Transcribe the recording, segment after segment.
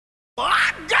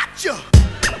Yeah.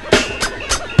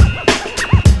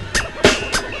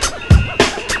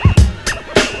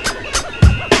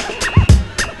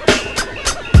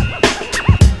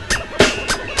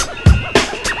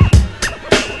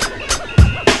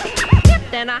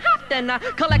 Then I hopped and I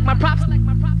collect my props.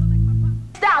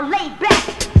 Style laid back.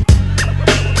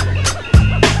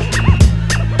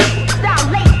 Style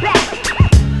laid back.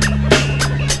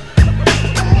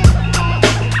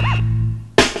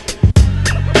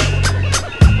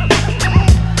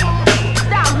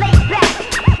 Style laid back.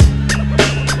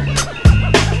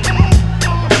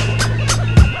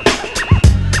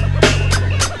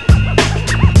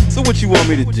 So what you want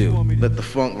me to do? Let the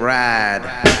funk ride.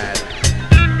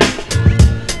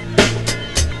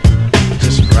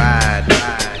 Just ride.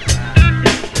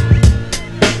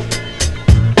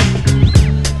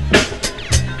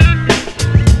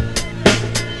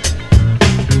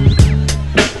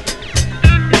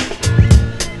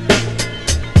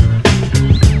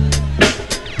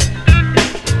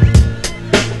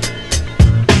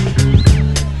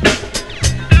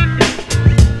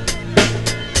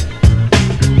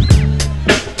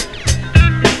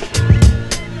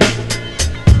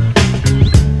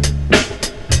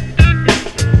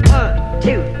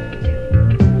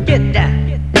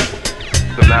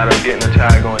 It's a matter of getting a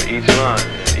tag on each line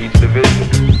in each division.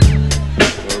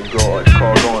 It's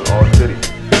called going all city.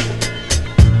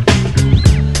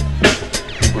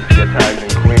 People see your tags in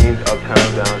Queens, uptown,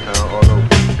 downtown, all over.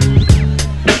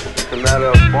 It's a matter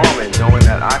of farming, knowing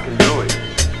that I can do it.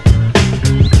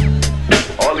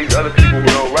 All these other people who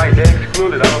don't write, they're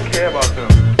excluded. I don't care about them.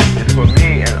 It's for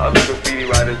me and other graffiti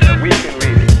writers that we can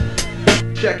read it.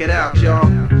 Check it out, y'all.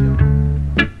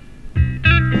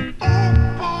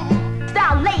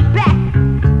 Style laid back.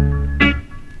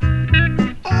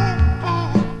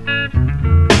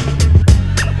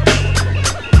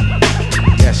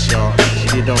 Yes, y'all.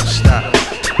 She don't stop.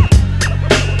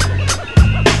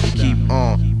 She keep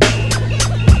on.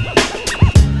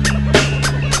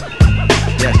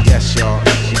 Yes, y'all.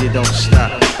 She don't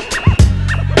stop.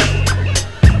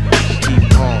 She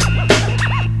keep on.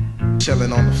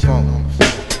 Chillin' on the phone.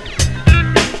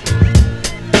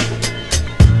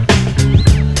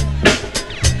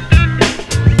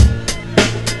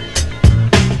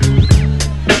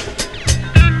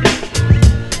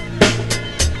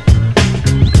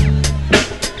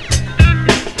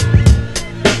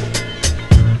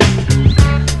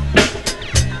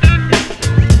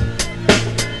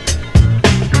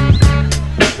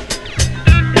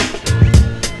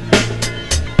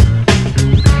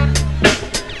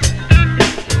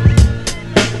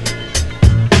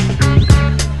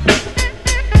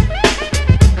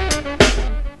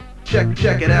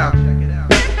 Check it out.